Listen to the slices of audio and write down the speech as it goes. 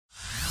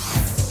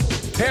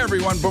Hey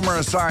everyone, Boomer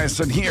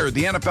Esiason here.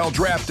 The NFL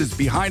Draft is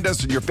behind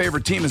us and your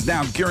favorite team is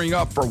now gearing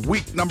up for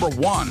week number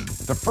 1.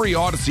 The free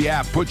Odyssey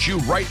app puts you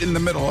right in the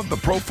middle of the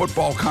pro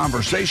football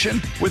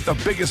conversation with the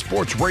biggest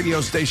sports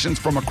radio stations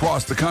from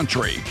across the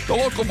country. The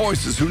local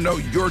voices who know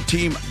your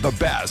team the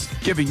best,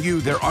 giving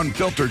you their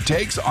unfiltered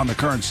takes on the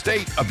current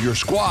state of your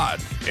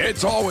squad.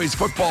 It's always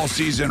football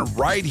season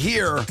right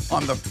here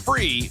on the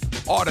free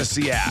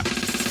Odyssey app.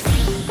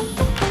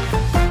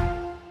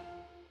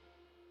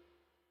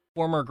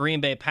 Former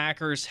Green Bay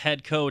Packers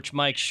head coach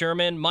Mike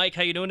Sherman. Mike,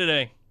 how you doing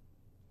today?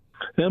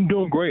 I'm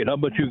doing great. How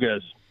about you guys?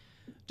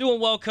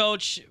 Doing well,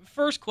 Coach.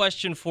 First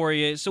question for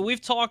you. So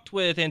we've talked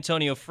with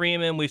Antonio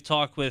Freeman. We've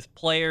talked with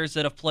players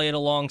that have played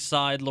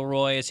alongside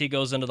LeRoy as he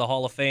goes into the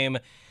Hall of Fame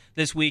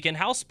this weekend.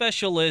 How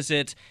special is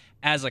it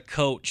as a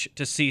coach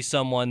to see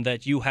someone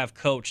that you have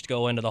coached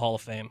go into the Hall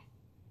of Fame?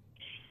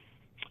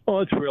 Oh,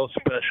 it's real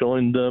special,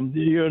 and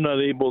you're not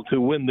able to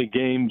win the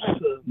games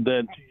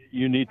that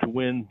you need to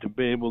win to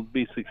be able to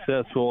be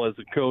successful as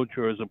a coach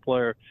or as a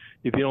player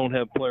if you don't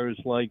have players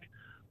like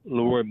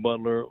LeRoy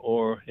Butler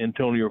or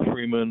Antonio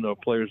Freeman or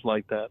players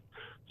like that.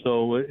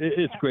 So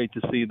it's great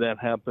to see that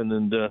happen,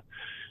 and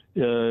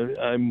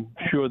I'm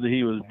sure that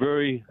he was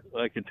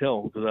I could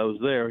tell because I was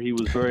there, he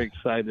was very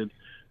excited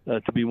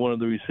to be one of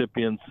the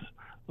recipients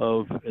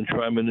of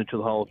enshrinement into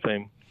the Hall of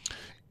Fame.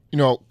 You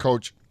know,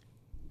 Coach,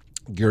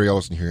 Gary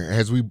Ellison here.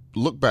 As we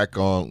look back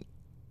on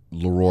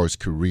LeRoy's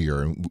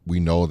career, and we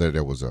know that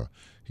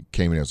he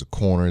came in as a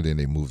corner, then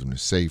they moved him to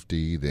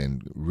safety,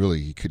 then really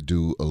he could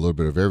do a little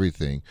bit of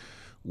everything.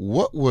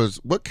 What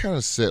kind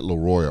of set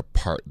LeRoy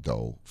apart,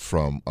 though,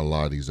 from a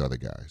lot of these other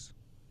guys?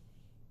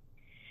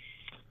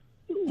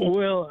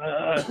 Well,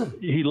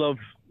 he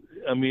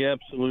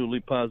absolutely,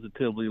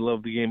 positively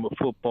loved the game of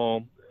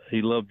football.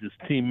 He loved his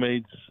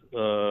teammates. He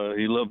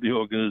loved the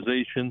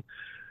organization.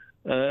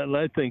 And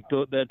I think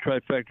that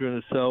trifecta in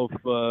itself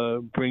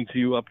brings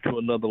you up to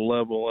another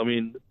level. I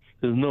mean,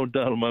 there's no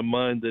doubt in my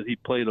mind that he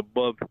played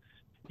above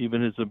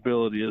even his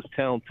ability. As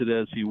talented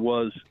as he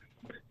was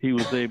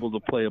able to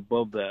play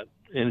above that.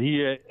 And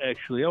he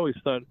actually, I always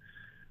thought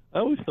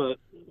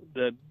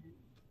that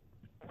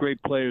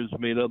great players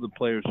made other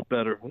players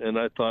better. And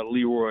I thought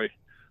LeRoy,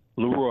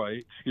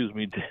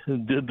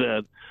 did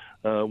that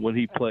when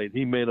he played.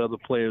 He made other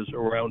players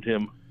around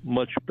him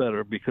much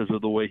better because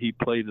of the way he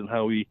played and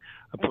how he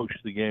approached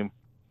the game.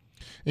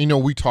 You know,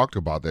 we talked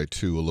about that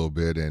too a little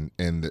bit, and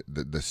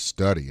the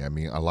study. I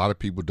mean, a lot of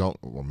people don't,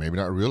 or maybe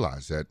not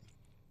realize that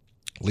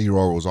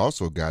LeRoy was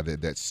also a guy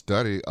that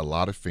studied a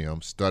lot of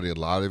film, studied a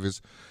lot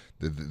of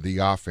the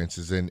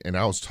offenses, and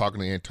I was talking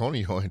to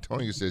Antonio.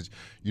 Antonio says,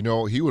 you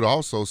know, he would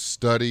also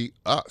study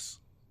us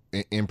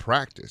in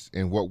practice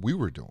and what we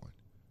were doing.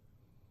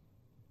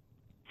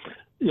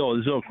 You know,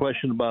 there's no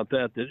question about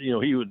that. That, you know,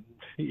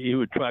 he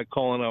would try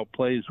calling out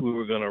plays we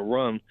were going to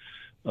run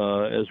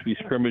as we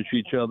scrimmaged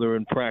each other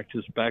in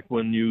practice back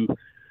when you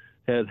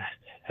had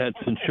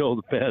some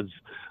shoulder pads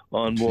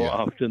on more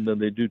often than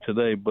they do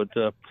today. But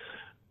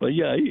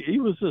yeah, he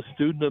was a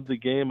student of the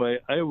game.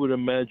 I would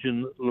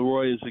imagine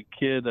LeRoy as a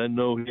kid, I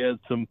know he had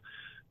some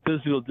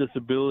physical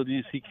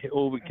disabilities he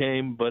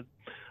overcame, but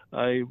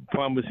I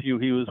promise you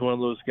he was one of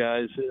those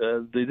guys.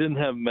 They didn't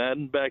have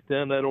Madden back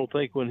then, I don't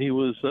think, when he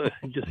was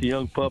just a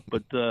young pup,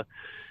 but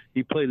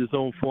he played his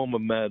own form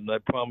of Madden, I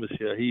promise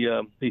you.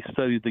 He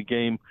studied the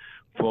game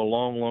for a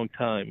long, long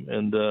time.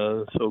 And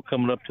so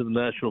coming up to the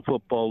National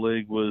Football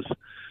League was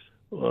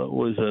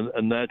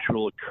a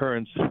natural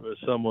occurrence for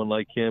someone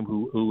like him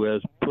who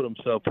has put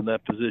himself in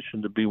that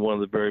position to be one of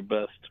the very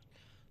best.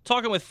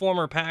 Talking with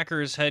former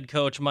Packers head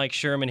coach Mike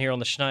Sherman here on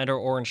the Schneider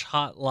Orange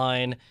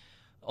Hotline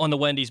on the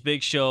Wendy's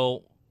Big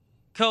Show.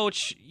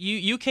 Coach,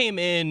 you came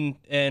in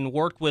and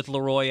worked with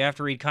LeRoy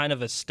after he'd kind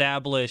of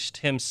established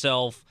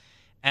himself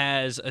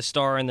as a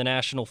star in the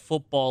National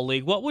Football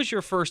League. What was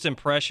your first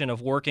impression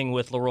of working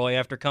with LeRoy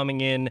after coming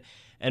in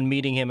and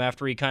meeting him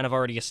after he kind of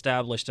already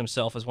established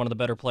himself as one of the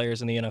better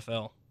players in the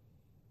NFL?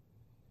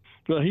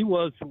 Well, he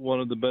was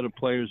one of the better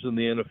players in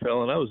the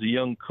NFL, and I was a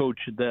young coach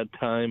at that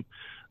time.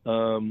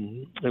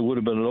 It would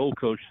have been an old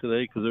coach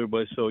today because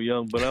everybody's so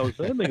young, but I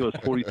think it was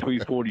 43,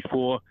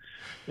 44.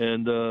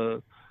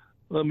 And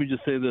let me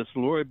just say this,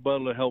 LeRoy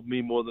Butler helped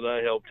me more than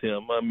I helped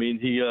him. I mean,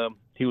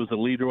 he was a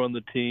leader on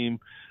the team.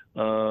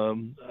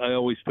 I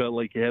always felt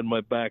like he had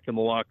my back in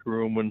the locker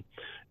room when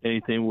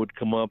anything would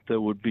come up that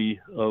would be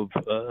of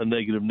a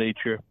negative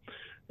nature.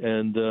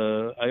 And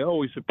I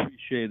always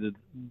appreciated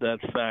that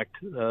fact.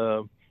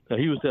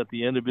 He was at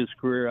the end of his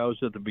career. I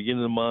was at the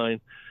beginning of mine.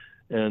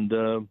 And,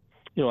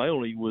 you know, I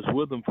only was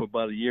with him for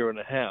about a year and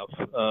a half.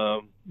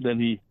 Then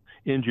he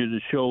injured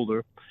his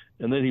shoulder.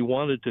 And then he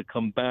wanted to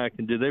come back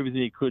and did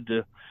everything he could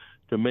to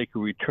make a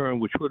return,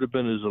 which would have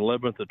been his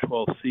 11th or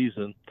 12th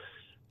season.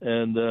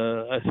 And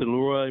I said,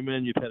 LeRoy,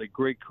 man, you've had a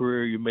great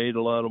career. You made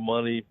a lot of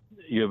money.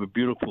 You have a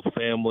beautiful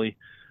family.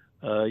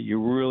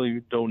 You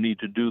really don't need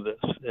to do this.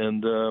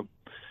 And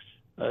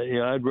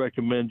I'd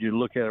recommend you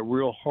look at it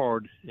real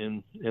hard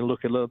and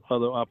look at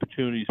other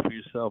opportunities for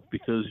yourself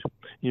because,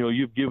 you know,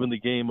 you've given the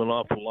game an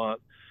awful lot.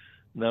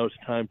 Now it's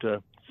time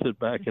to sit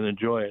back and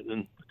enjoy it.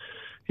 And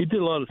he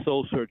did a lot of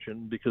soul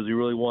searching because he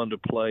really wanted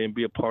to play and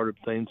be a part of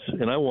things,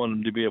 and I wanted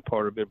him to be a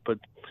part of it, but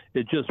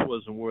it just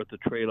wasn't worth the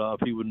trade-off.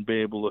 He wouldn't be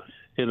able to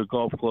hit a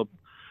golf club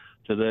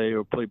today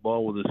or play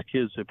ball with his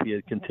kids if he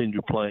had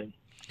continued playing.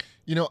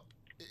 You know,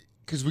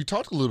 because we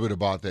talked a little bit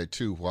about that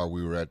too while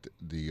we were at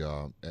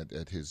the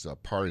at his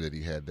party that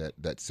he had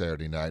that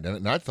Saturday night,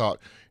 and I thought,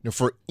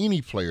 for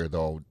any player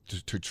though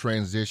to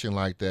transition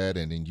like that,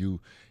 and then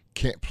you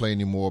can't play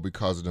anymore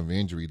because of an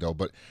injury though.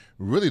 But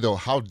really though,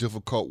 how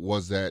difficult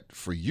was that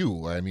for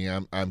you? I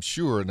mean, I'm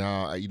sure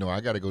now.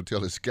 I got to go tell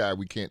this guy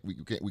we can't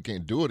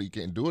do it. He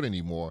can't do it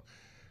anymore.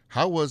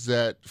 How was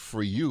that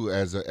for you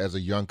as a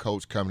young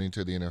coach coming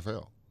into the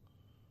NFL?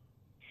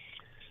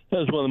 That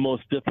was one of the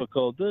most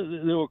difficult.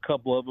 There were a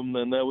couple of them,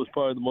 and that was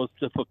probably the most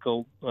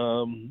difficult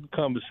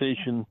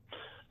conversation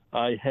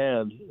I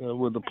had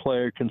with the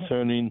player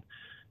concerning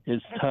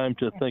it's time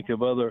to think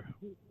of other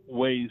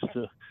ways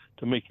to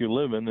make your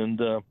living, and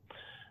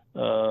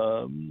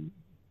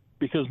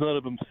because none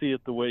of them see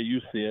it the way you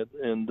see it,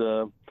 and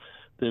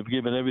they've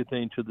given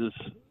everything to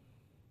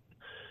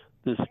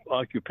this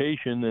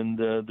occupation, and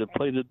they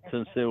played it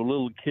since they were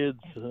little kids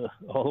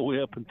all the way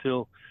up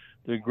until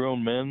they're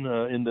grown men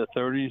in their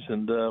 30s,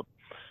 and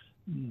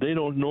they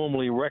don't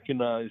normally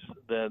recognize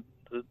that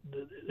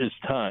it's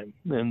time.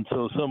 And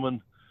so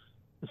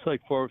it's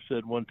like Favre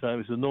said one time,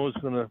 he said,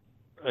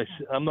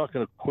 I'm not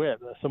going to quit.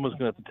 Someone's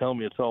going to have to tell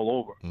me it's all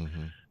over.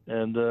 Mm-hmm.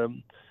 And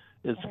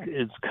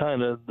it's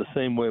kind of the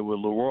same way with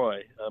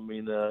LeRoy. I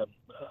mean,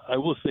 I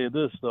will say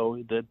this, though,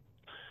 that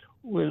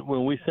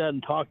when we sat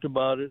and talked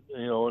about it,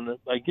 and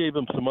I gave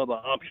him some other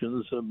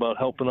options about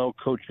helping out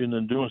coaching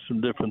and doing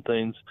some different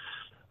things,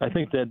 I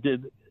think that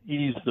did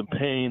ease the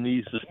pain,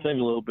 ease the sting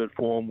a little bit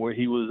for him, where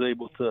he was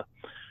able to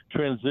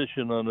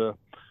transition on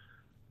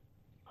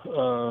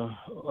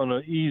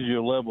an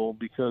easier level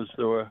because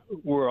there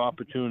were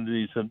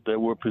opportunities that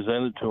were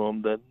presented to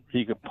him that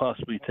he could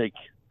possibly take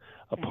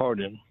a part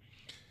in.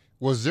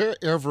 Was there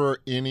ever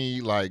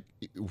any, like,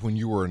 when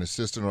you were an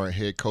assistant or a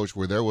head coach,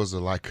 where there was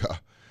a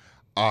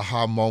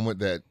aha moment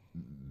that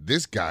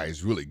this guy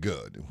is really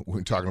good?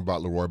 We're talking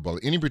about LeRoy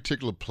Butler. Any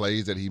particular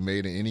plays that he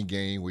made in any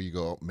game where you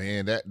go,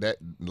 man, that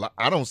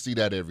I don't see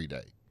that every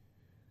day?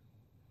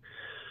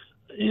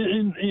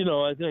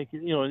 I think,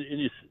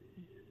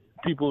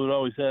 people would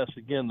always ask,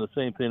 again, the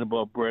same thing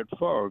about Brett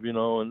Favre,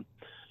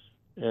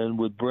 and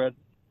with Brett,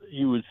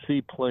 you would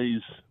see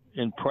plays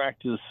in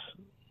practice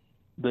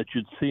that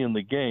you'd see in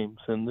the games.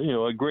 And,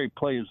 a great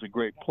play is a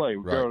great play,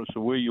 regardless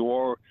of where you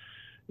are.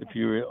 If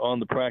you're on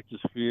the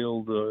practice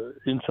field,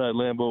 inside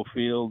Lambeau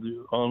Field,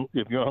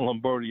 if you're on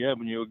Lombardi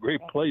Avenue, a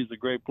great play is a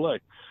great play.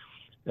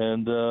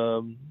 And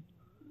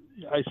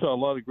I saw a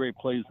lot of great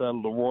plays out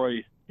of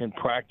LeRoy in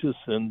practice.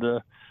 And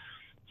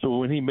so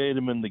when he made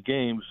them in the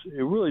games,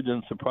 it really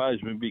didn't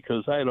surprise me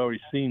because I had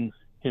already seen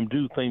him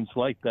do things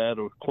like that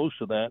or close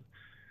to that.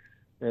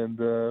 And,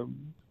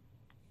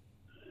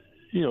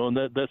 and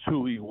that's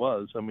who he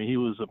was. I mean, he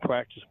was a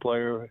practice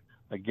player,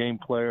 a game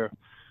player,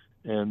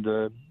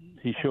 and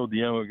he showed the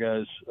younger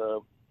guys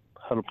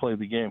how to play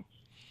the game.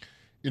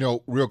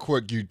 Real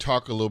quick, you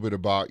talk a little bit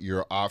about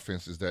your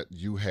offenses that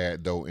you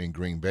had, though, in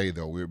Green Bay,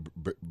 though. We're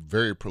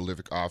very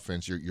prolific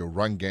offense. Your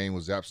run game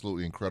was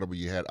absolutely incredible.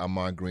 You had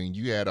Ahman Green.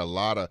 You had a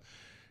lot of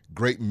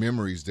great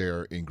memories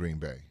there in Green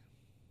Bay.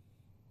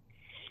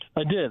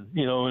 I did,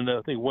 and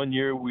I think one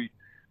year we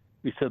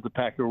set the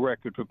Packer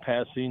record for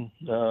passing,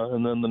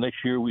 and then the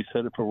next year we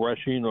set it for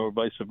rushing or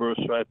vice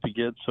versa, I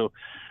forget. So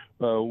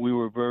we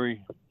were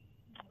very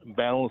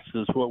balanced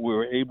as what we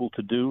were able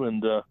to do,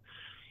 and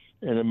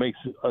it makes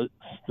us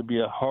to be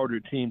a harder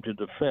team to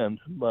defend.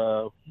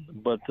 But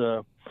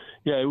it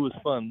was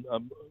fun.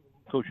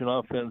 Coaching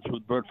offense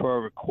with Brett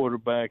Favre at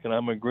quarterback and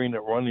Ahman Green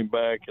at running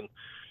back and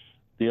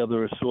the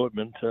other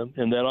assortment.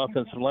 And that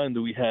offensive line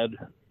that we had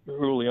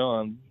early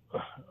on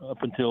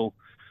up until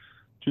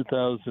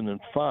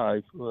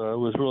 2005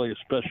 was really a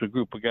special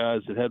group of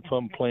guys that had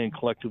fun playing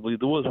collectively.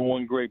 There wasn't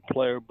one great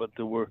player, but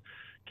there were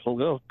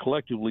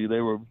collectively they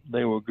were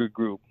a good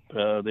group.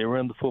 They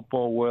ran the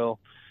football well,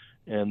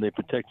 and they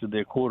protected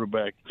their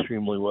quarterback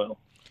extremely well.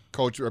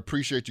 Coach, I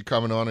appreciate you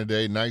coming on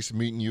today. Nice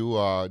meeting you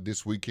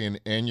this weekend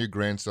and your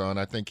grandson.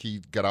 I think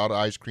he got all the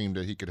ice cream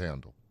that he could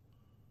handle.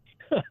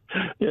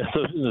 Yeah,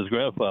 so did his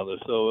grandfather.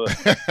 So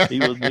he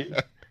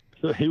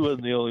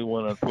wasn't the only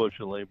one,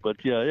 unfortunately. But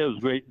yeah, it was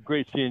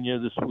great seeing you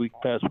this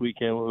past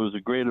weekend. It was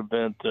a great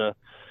event. I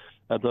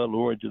thought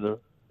LeRoy did an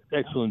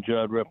excellent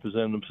job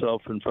representing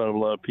himself in front of a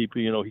lot of people.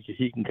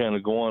 He can kind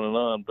of go on and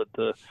on,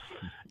 but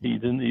he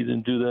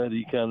didn't do that.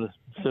 He kind of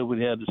said what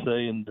he had to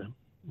say,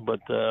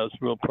 but I was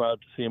real proud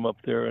to see him up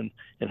there and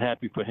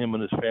happy for him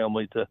and his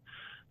family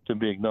to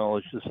be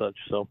acknowledged as such.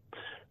 So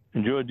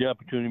enjoyed the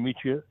opportunity to meet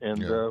you,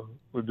 and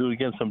we'll do it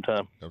again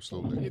sometime.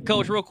 Absolutely.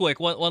 Coach, real quick,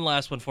 one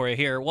last one for you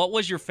here. What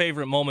was your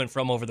favorite moment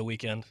from over the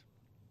weekend?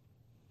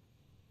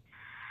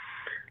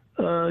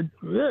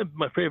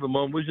 My favorite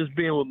moment was just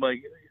being with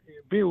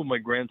my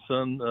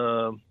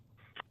grandson.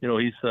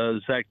 He's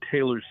Zach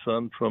Taylor's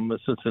son from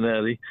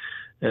Cincinnati,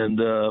 and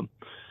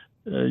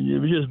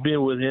just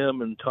being with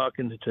him and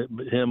talking to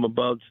him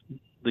about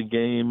the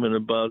game and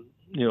about,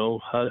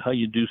 how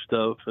you do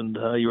stuff and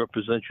how you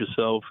represent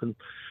yourself, and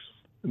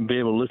be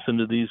able to listen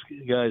to these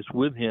guys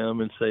with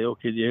him and say,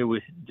 okay, did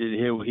you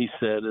hear what he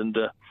said and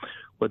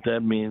what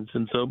that means?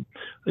 And so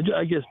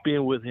I guess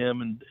being with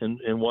him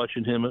and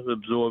watching him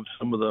absorb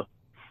some of the,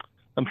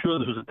 I'm sure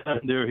there was a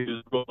time there he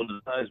was rolling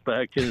his eyes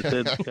back and his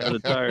head kind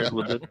of tired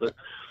with it, but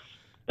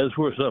as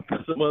were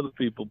some other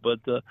people. But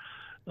it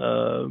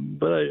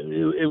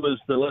was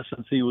the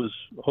lessons he was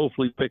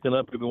hopefully picking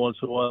up every once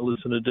in a while,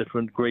 listen to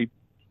different great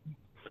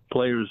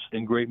players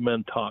and great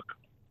men talk.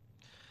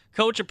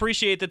 Coach,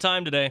 appreciate the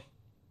time today.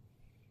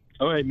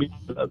 All right,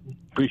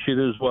 appreciate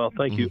it as well.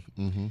 Thank you.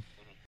 Mm-hmm.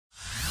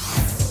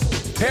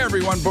 Hey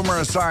everyone,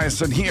 Boomer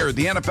Esiason here.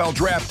 The NFL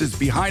Draft is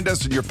behind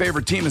us and your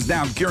favorite team is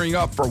now gearing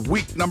up for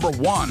week number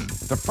 1.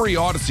 The free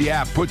Odyssey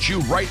app puts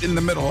you right in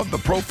the middle of the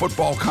pro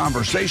football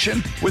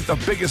conversation with the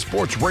biggest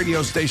sports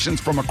radio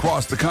stations from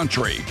across the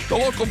country. The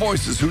local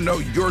voices who know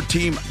your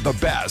team the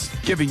best,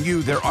 giving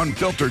you their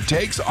unfiltered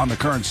takes on the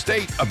current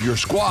state of your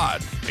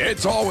squad.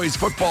 It's always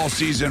football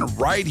season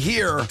right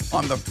here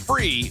on the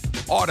free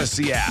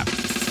Odyssey app.